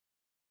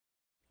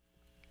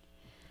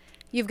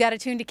You've got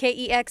it tuned to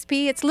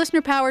KEXP. It's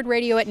listener-powered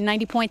radio at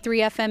 90.3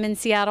 FM in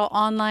Seattle,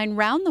 online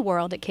round the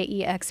world at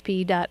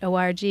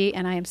KEXP.org.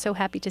 And I am so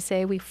happy to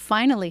say we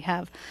finally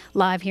have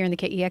live here in the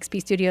KEXP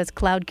studios,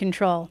 Cloud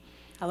Control.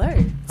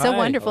 Hello. So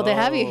wonderful to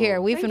have you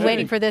here. We've been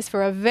waiting for this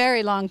for a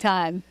very long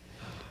time.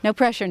 No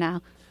pressure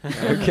now.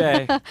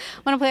 Okay. Want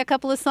to play a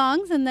couple of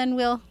songs and then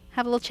we'll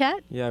have a little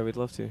chat? Yeah, we'd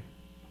love to.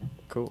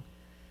 Cool.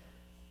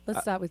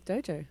 Let's start with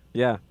Dojo.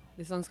 Yeah.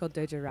 This song's called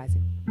Dojo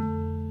Rising.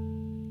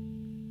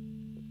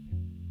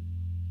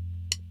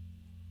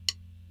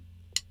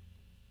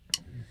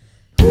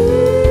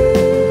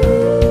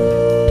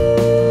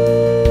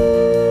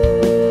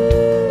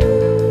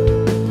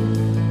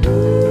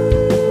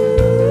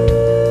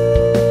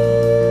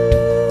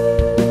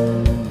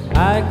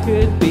 I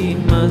could beat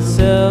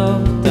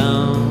myself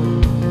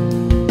down.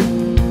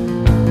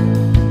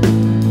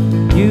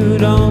 You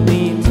don't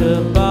need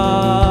to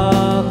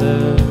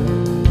bother.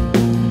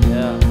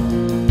 Yeah.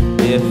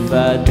 If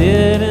I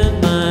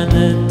didn't mind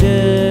the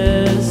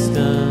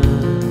distance,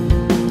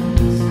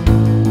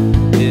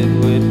 it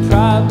would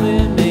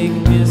probably make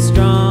me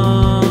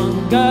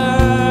stronger.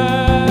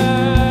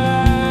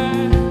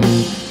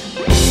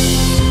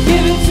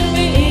 Give it to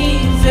me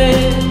easy.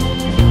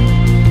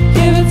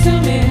 Give it to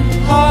me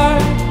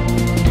hard.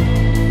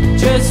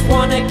 Just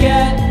wanna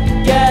get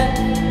lit.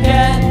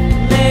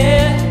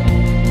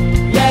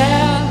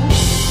 Yeah.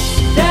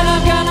 Then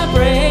I'm gonna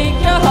break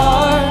your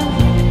heart.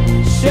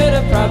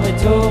 Should've probably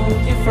told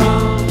you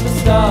from the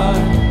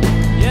start.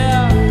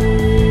 Yeah.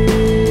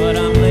 But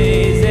I'm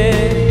lazy.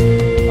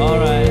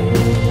 Alright.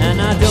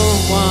 And I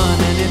don't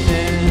want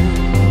anything.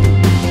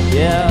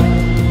 Yeah.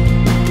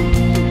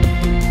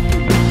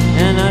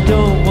 And I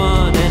don't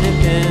want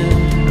anything.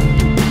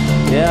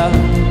 Yeah.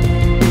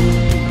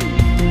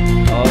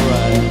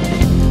 Alright.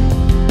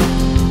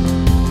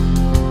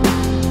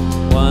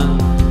 1,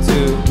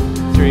 2,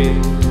 3,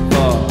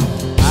 4.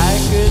 I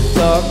could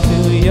talk to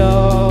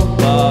your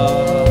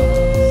boss.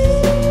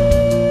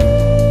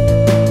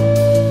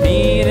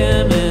 Meet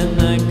him in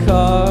the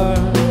car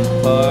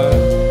park.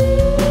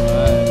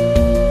 Alright.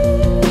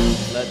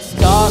 Let's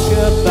talk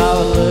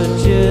about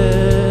logistics.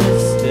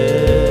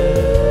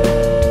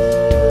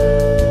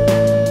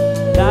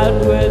 That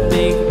would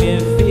make me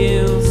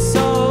feel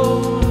so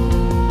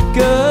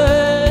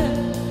good.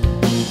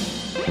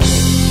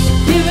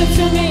 Give it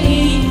to me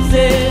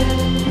easy.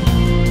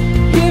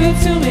 Give it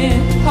to me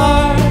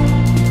hard.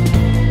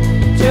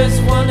 Just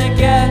wanna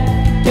get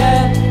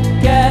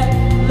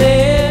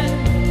lit.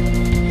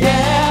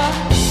 Yeah.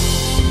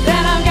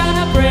 Then I'm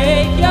gonna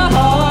break your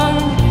heart.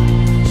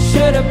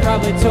 Should've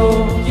probably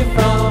told you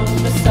from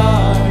the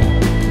start.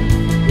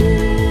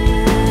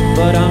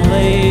 But I'm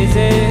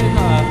lazy.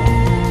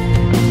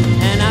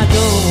 And I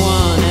don't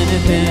want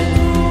anything.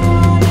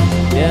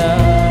 Yeah.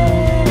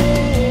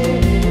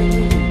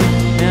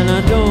 And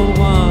I don't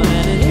want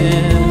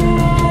anything.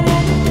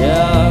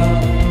 Yeah.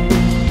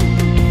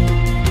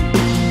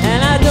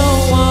 And I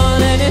don't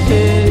want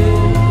anything.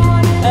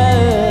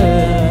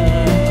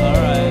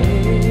 Alright.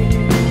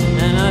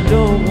 And I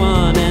don't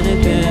want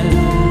anything.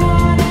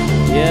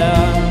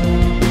 Yeah.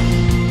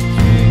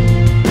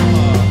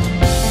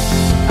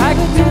 I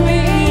could do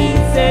it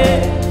easy.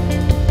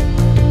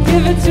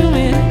 Give it to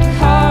me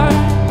hard.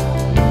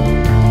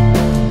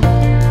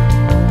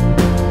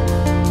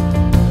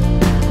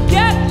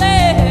 Get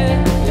lit.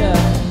 Yeah.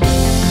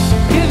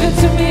 Give it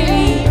to me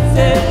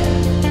easy.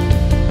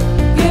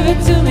 Give it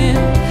to me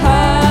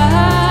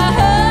hard.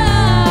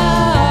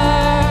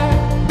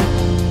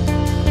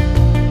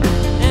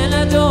 And I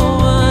don't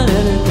want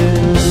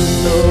anything.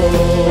 No.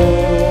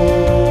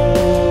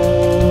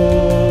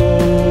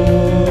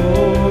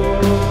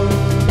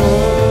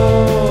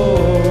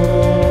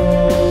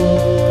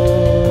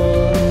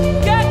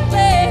 Get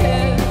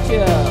lit.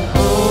 Yeah.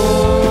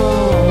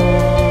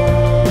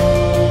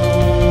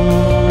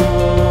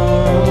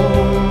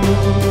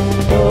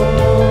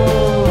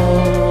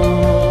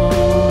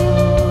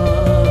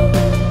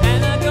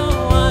 And I don't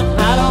wanna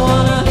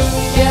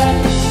get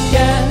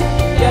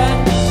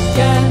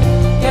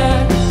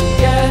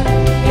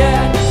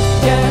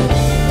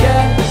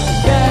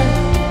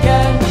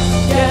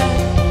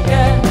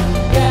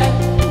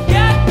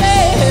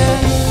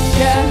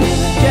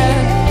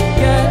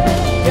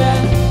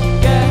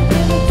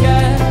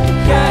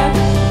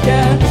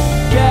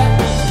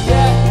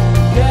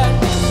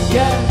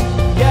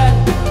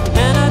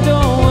and I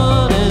don't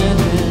want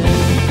anything.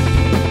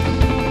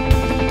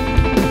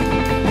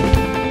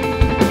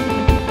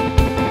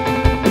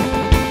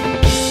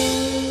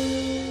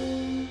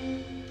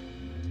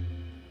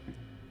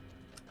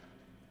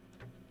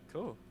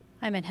 Cool.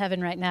 I'm in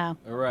heaven right now.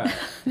 All right.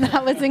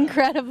 That was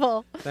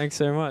incredible. Thanks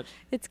so much.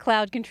 It's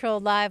Cloud Control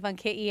live on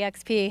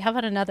KEXP. How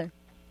about another?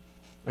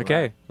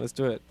 Okay, let's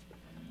do it.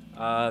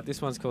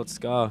 This one's called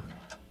Scar.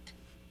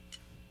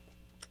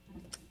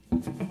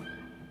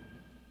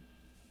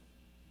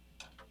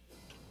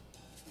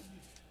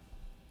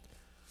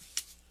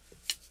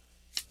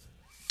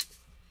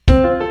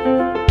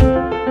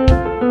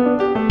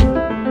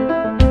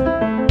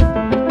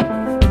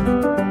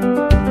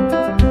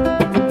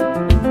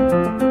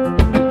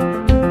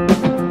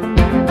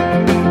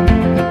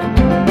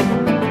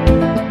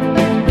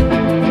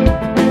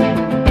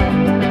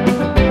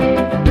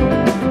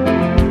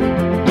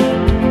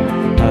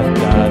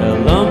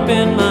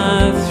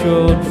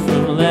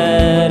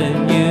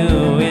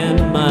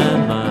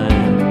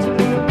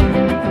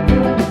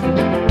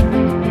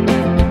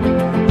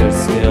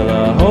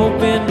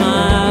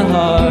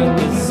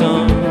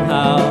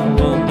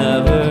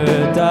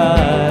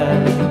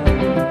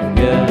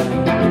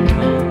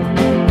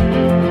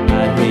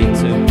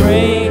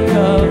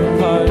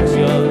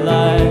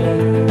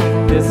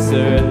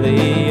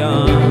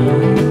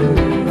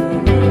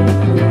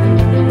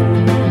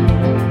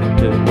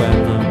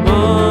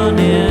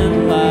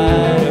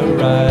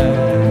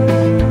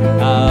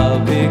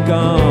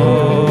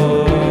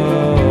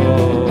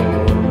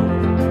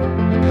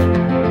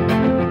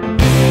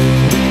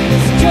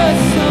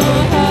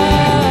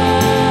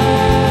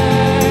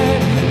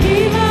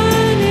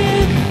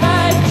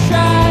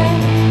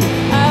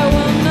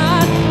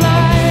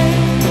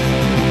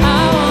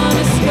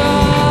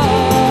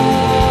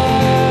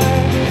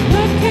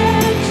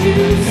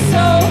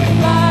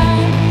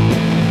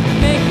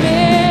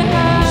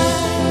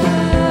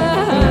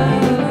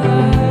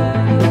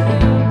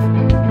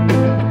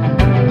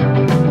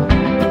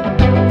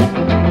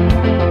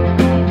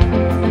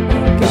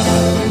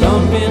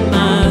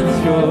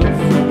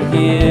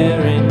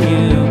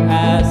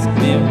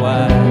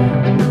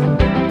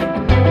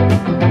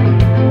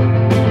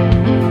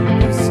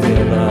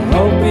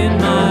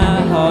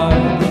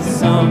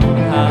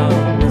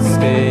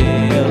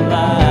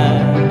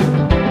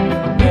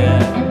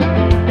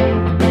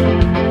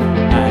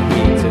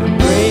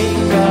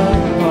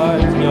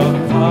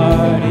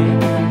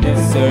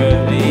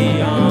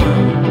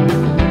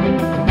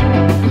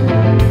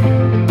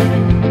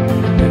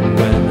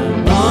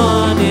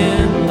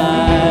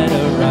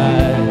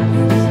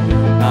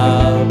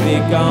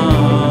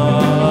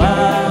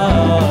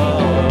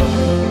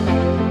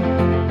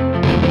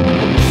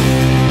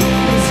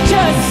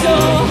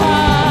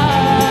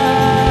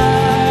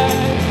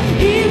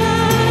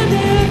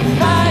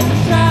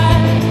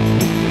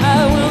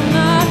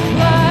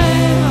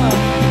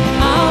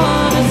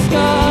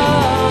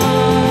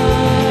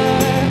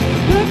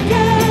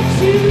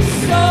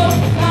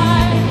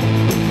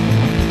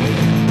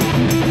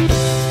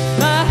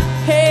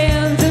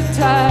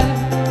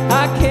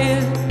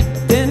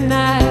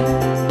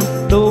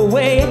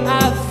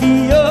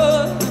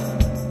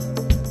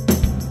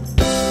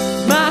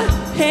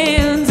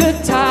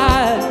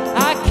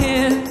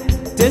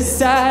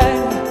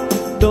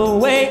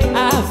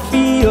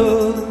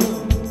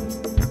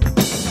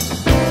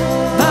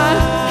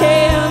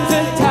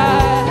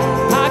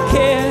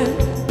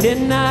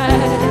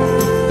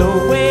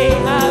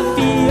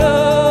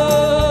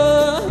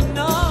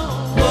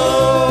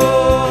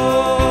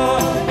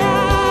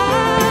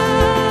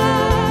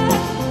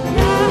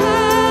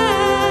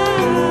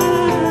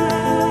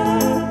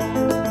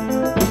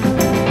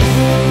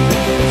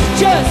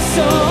 just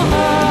so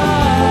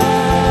hard.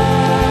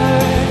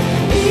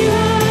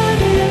 Even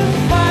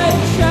if I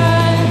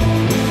try,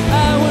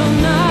 I will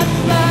not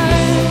fly.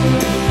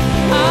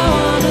 I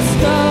wanna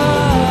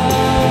start.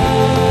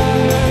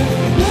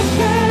 Look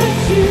at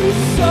you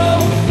so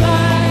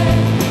fly,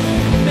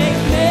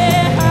 make me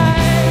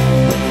high.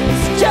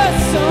 It's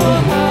just so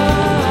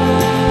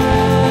hard.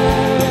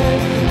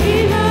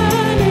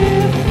 Even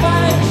if I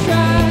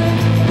try,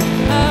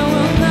 I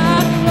will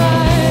not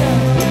fly.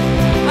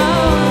 I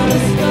wanna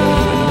start.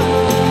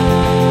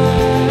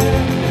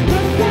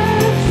 Look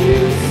at you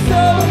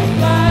so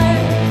fly,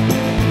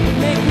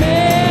 make me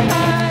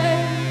high.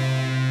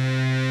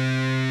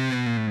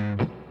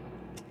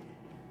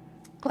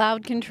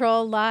 Cloud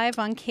Control live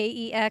on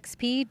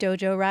KEXP,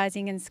 Dojo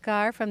Rising and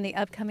Scar from the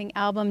upcoming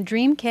album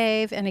Dream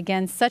Cave. And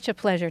again, such a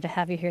pleasure to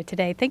have you here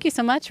today. Thank you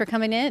so much for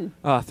coming in.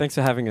 Thanks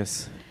for having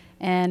us.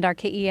 And our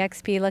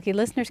KEXP lucky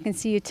listeners can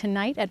see you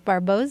tonight at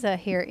Barboza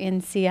here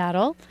in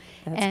Seattle.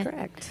 That's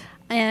correct.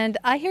 And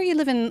I hear you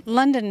live in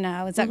London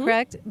now, is that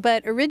correct?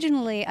 But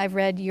originally I've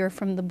read you're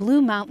from the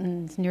Blue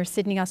Mountains near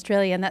Sydney,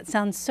 Australia, and that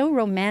sounds so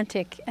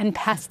romantic and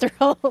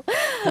pastoral.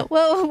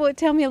 well,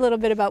 tell me a little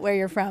bit about where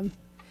you're from.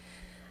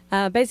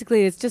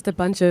 Basically, it's just a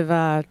bunch of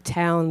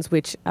towns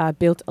which are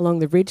built along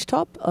the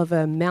ridgetop of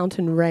a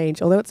mountain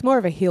range, although it's more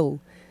of a hill,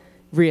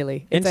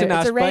 really. It's a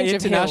By range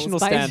of international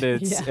hills.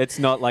 standards, Yeah. it's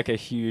not like a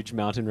huge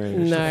mountain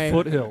range. No.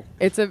 Foothill.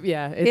 Is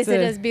it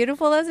as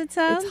beautiful as it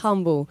sounds? It's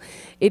humble.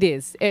 It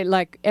is.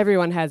 Like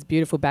everyone has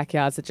beautiful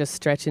backyards that just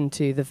stretch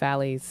into the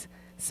valleys.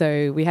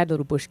 So we had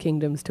little bush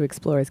kingdoms to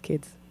explore as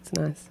kids. It's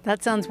nice.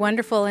 That sounds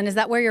wonderful. And is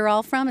that where you're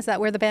all from? Is that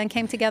where the band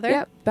came together?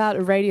 Yeah, about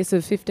a radius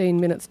of 15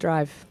 minutes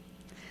drive.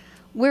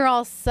 We're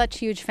all such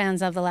huge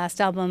fans of the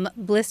last album,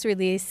 Bliss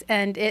Release,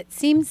 and it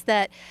seems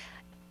that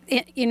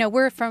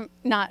we're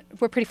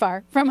pretty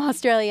far from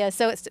Australia.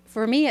 So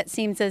for me, it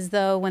seems as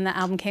though when the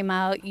album came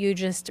out, you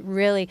just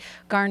really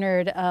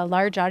garnered a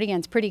large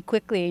audience pretty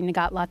quickly and you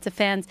got lots of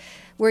fans.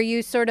 Were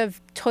you sort of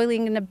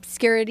toiling in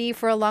obscurity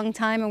for a long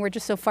time and we're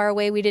just so far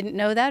away we didn't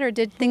know that? Or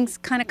did things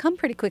kind of come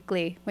pretty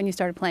quickly when you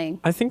started playing?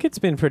 I think it's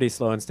been pretty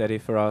slow and steady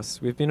for us.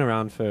 We've been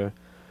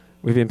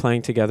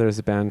playing together as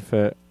a band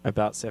for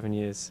about 7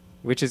 years,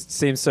 which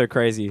seems so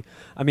crazy.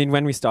 I mean,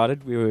 when we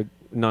started,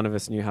 none of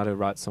us knew how to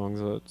write songs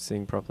or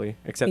sing properly,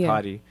 except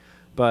Heidi.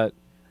 But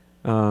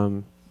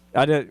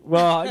I don't.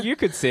 Well, you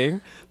could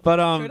sing, but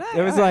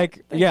it was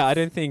like, I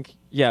don't think.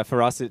 Yeah,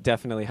 for us, it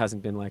definitely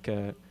hasn't been like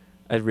a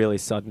really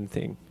sudden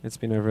thing. It's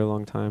been over a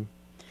long time.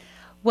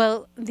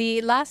 Well,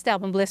 the last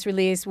album, Bliss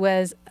Release,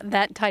 was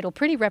that title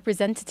pretty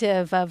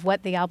representative of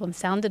what the album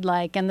sounded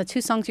like. And the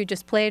two songs you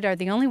just played are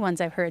the only ones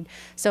I've heard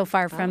so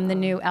far from the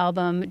new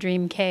album,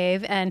 Dream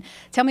Cave. And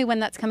tell me when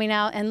that's coming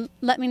out and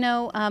let me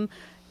know,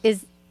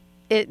 is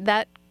it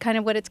that kind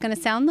of what it's going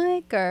to sound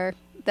like? Or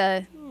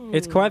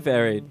It's quite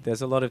varied.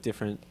 There's a lot of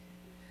different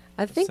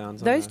I think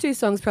sounds on those there. two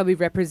songs probably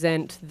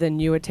represent the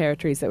newer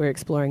territories that we're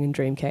exploring in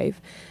Dream Cave.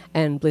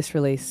 And Bliss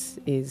Release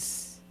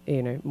is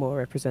more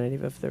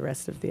representative of the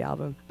rest of the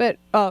album. But,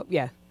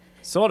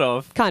 Sort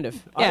of. kind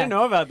of. I don't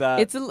know about that.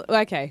 It's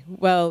okay.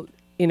 Well,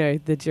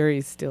 the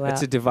jury's still out.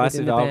 It's a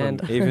divisive within the album,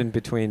 band. even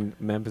between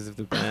members of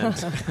the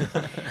band.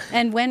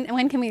 And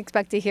when can we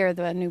expect to hear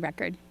the new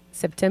record?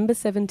 September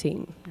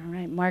 17. All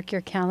right, mark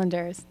your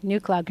calendars. New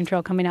Cloud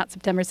Control coming out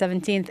September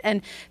 17th.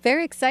 And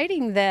very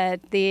exciting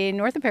that the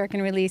North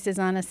American release is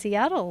on a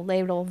Seattle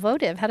label,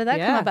 Votive. How did that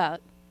come about?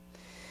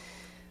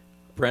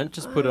 Brent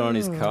just put it on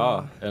his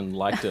car and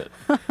liked it.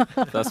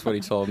 That's what he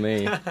told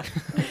me.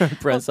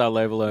 Brent's our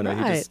label owner.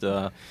 Right.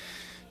 He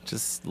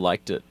just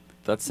liked it.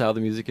 That's how the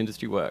music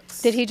industry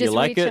works. Did he just you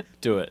like it?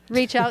 Do it.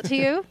 reach out to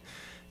you?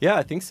 Yeah,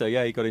 I think so.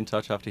 Yeah, he got in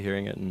touch after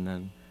hearing it, and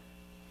then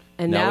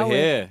And now we're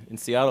here in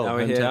Seattle, Now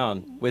we're here.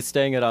 hometown. We're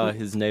staying at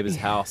his neighbor's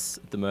house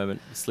at the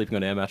moment, sleeping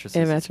on air mattresses.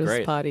 Air It's mattress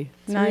great. party.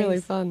 It's Nice. really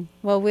fun.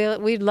 Well,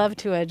 we'd love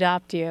to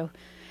adopt you.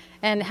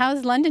 And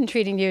how's London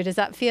treating you? Does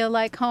that feel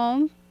like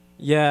home?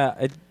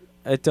 Yeah,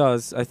 it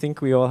does. I think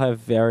we all have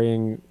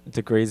varying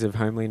degrees of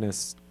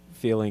homeliness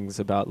feelings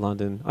about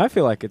London. I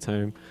feel like it's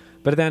home.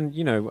 But then,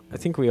 I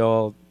think we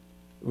all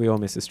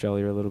miss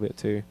Australia a little bit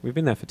too. We've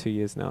been there for 2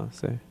 years now,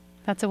 so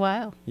That's a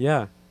while.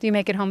 yeah. Do you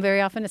make it home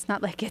very often? It's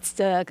not like it's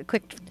a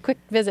quick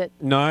visit.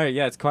 No,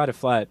 yeah, it's quite a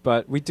flight.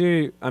 But we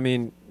do,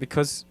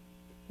 because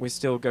we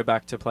still go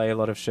back to play a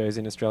lot of shows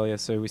in Australia,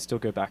 so we still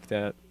go back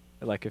there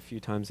like a few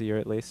times a year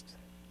at least.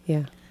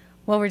 Yeah.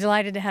 Well, we're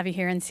delighted to have you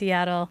here in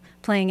Seattle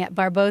playing at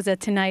Barboza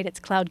tonight.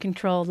 It's Cloud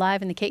Control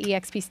live in the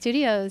KEXP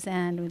studios,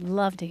 and we'd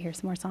love to hear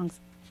some more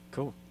songs.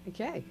 Cool.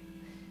 Okay.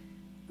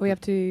 Are we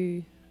up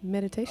to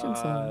meditation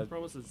song?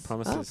 Promises.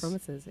 Promises.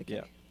 Promises. Okay.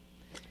 Yeah.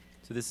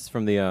 So this is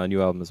from the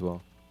new album as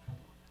well.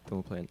 Then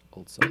we'll play an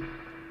old song.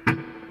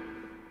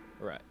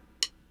 All right.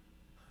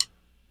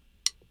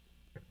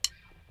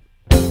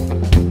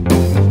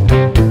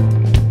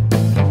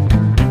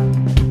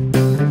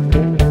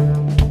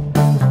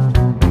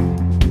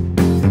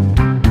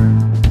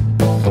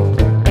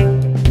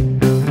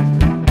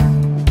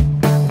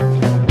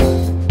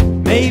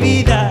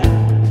 Maybe that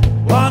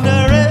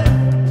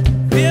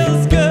wandering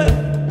feels good.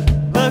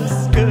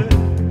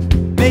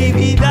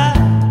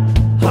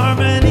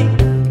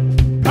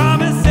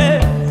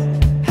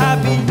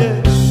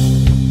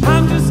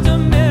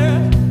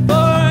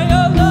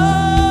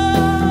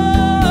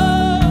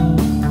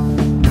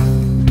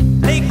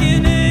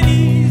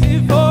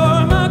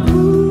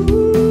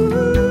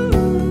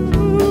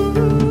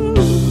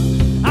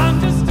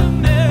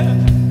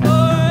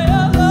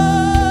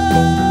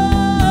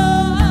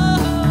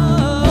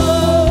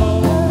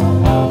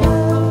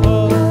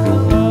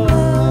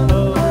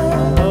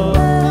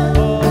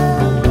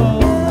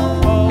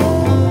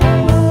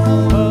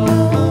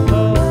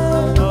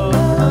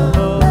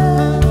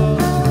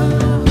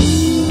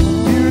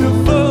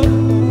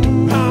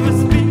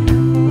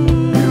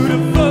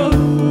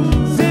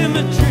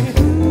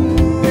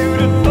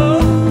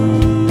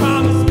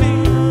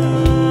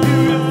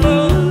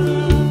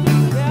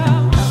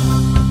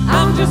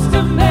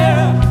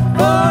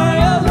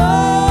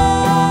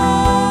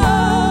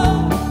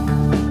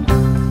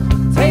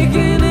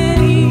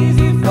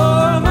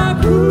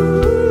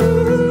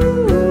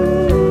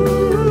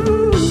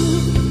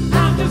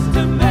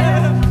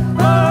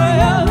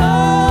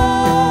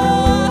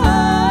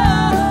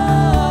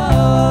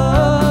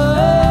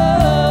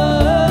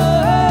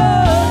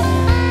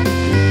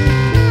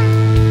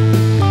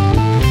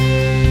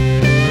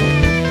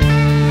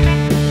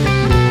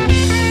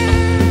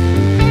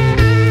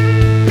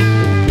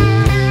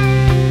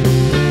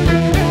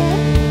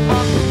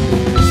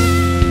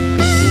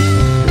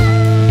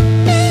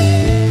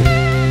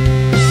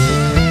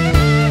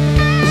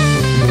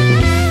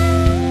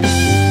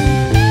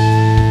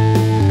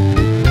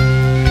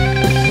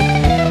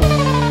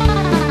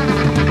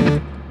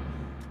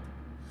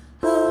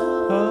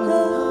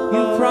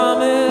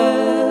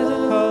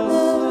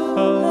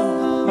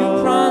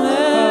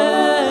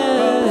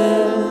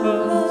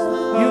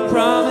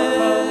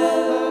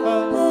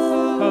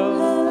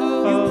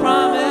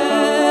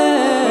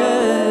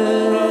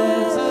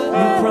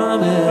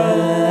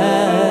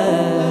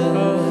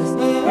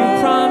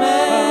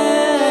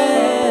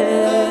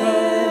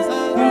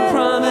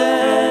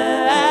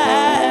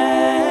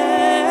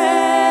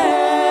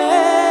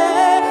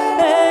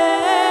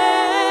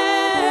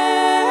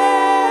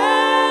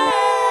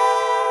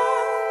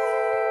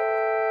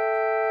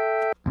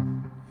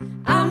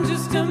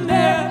 just a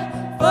mirror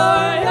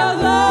for your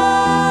love.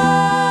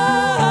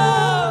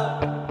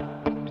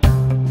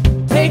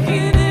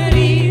 Taking it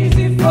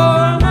easy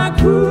for my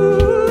crew.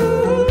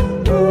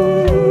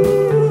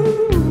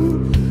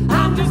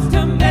 I'm just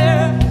a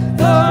mirror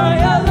for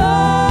your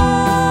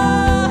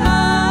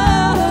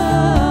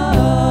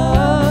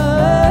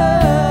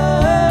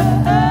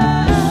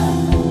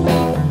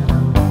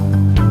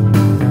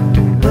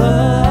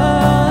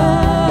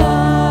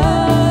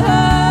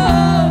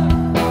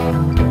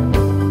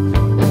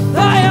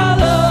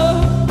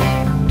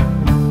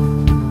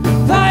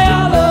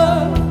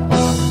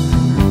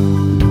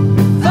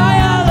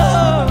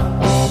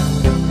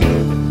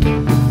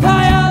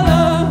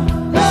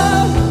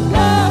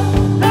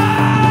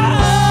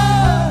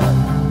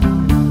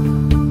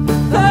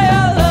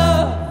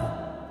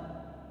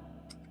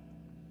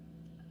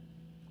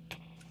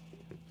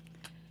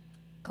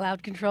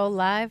Cloud Control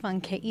live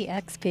on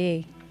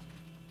KEXP.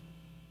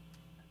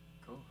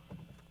 Cool.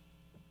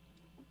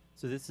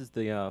 So this is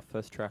the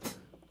first track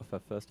of our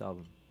first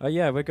album. Oh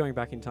yeah, we're going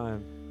back in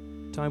time.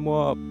 Time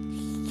warp.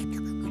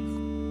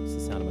 It's the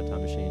sound of a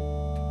time machine.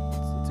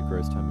 It's a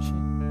gross time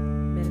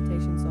machine.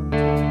 Meditation song.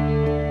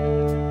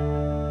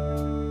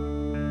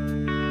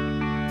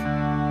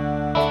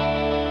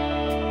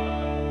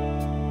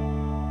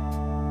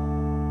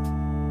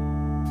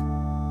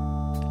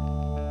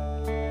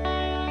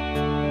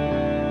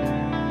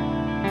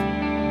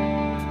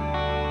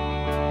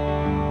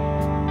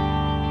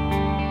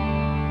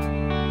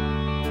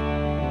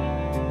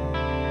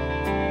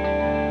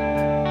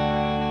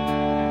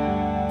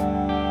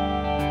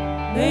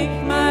 Make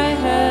my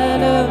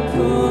head a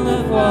pool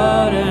of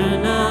water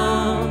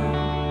now.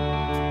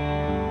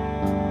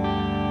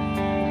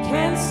 I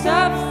can't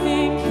stop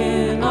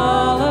thinking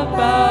all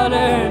about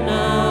her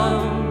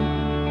now.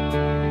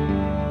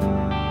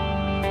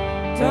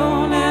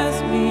 Don't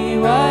ask me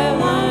why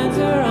lines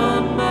are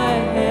on my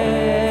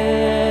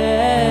head.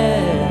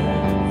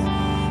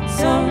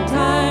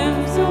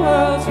 Sometimes the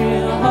world's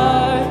real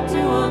hard to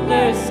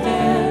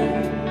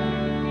understand.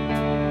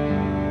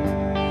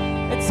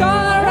 It's all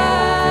alright.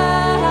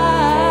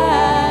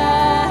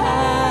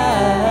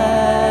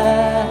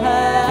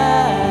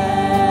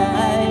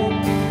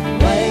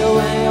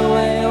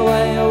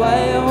 Way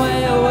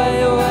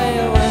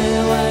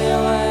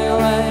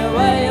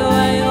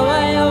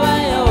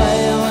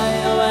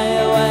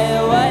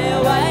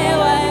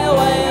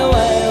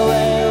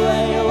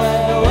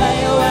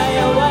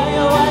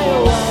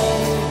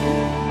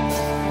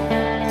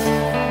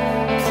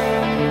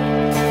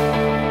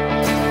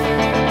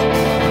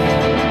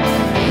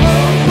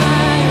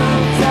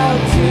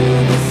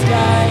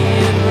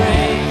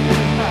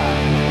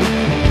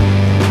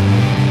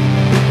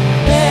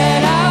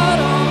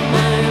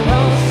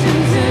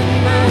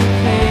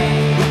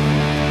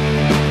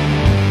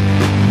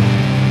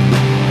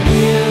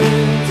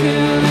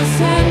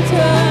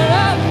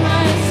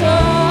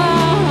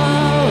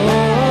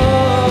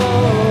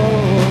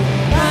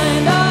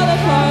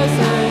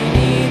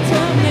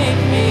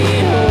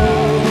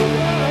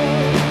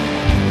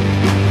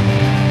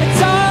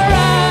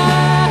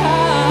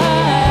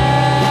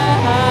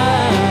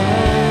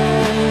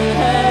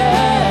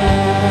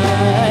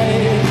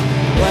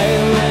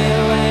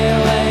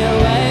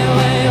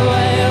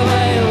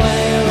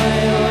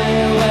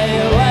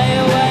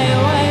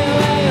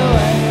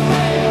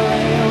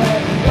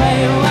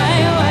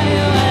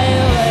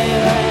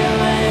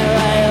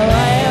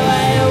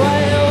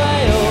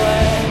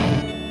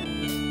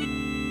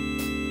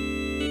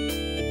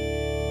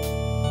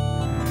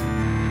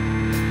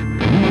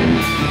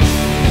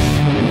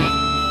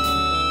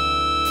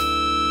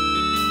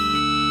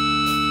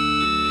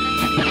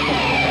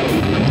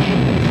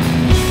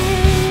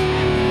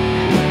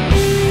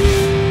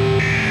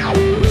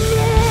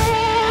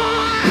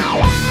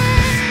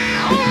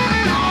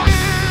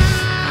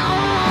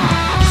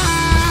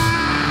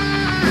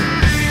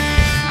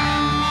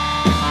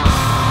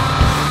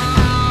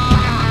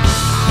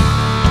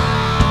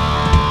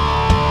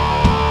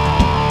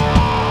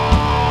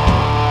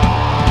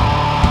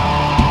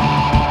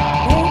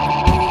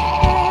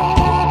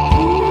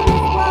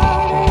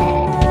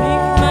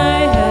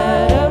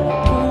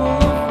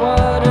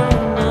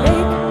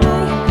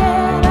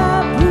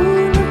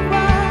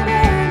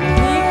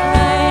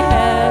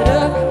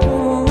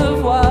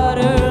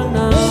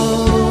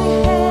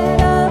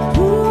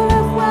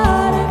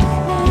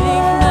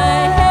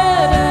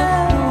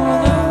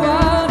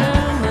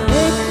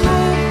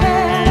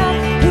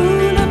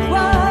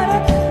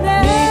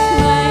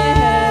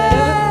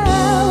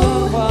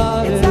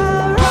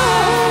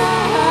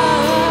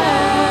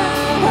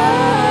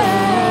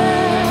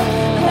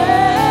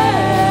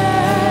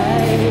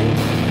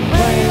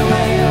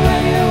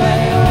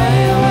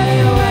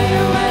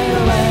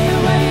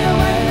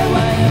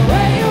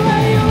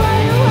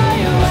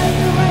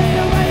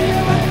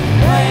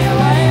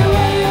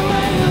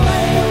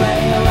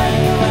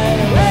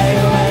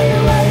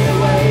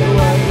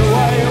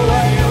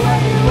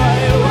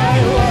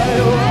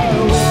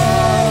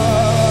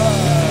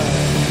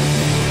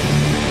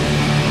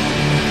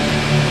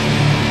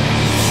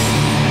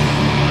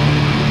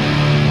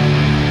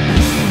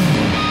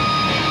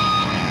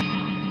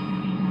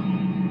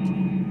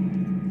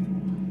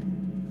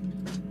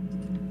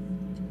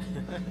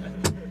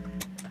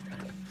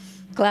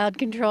Cloud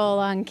Control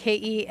on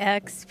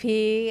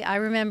KEXP. I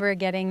remember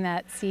getting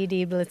that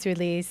CD Blitz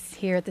release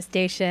here at the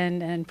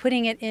station and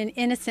putting it in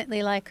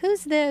innocently like,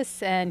 who's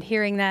this? And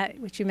hearing that,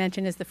 which you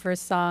mentioned is the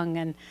first song,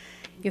 and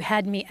you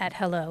had me at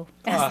hello,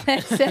 as they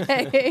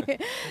say.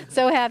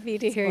 So happy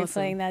to hear you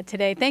playing that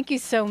today. Thank you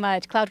so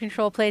much. Cloud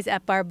Control plays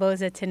at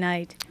Barboza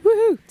tonight.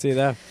 Woohoo! See you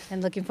there.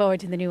 And looking forward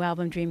to the new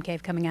album Dream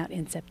Cave coming out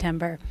in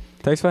September.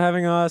 Thanks for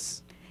having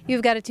us.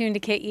 You've got to tune to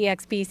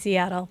KEXP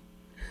Seattle.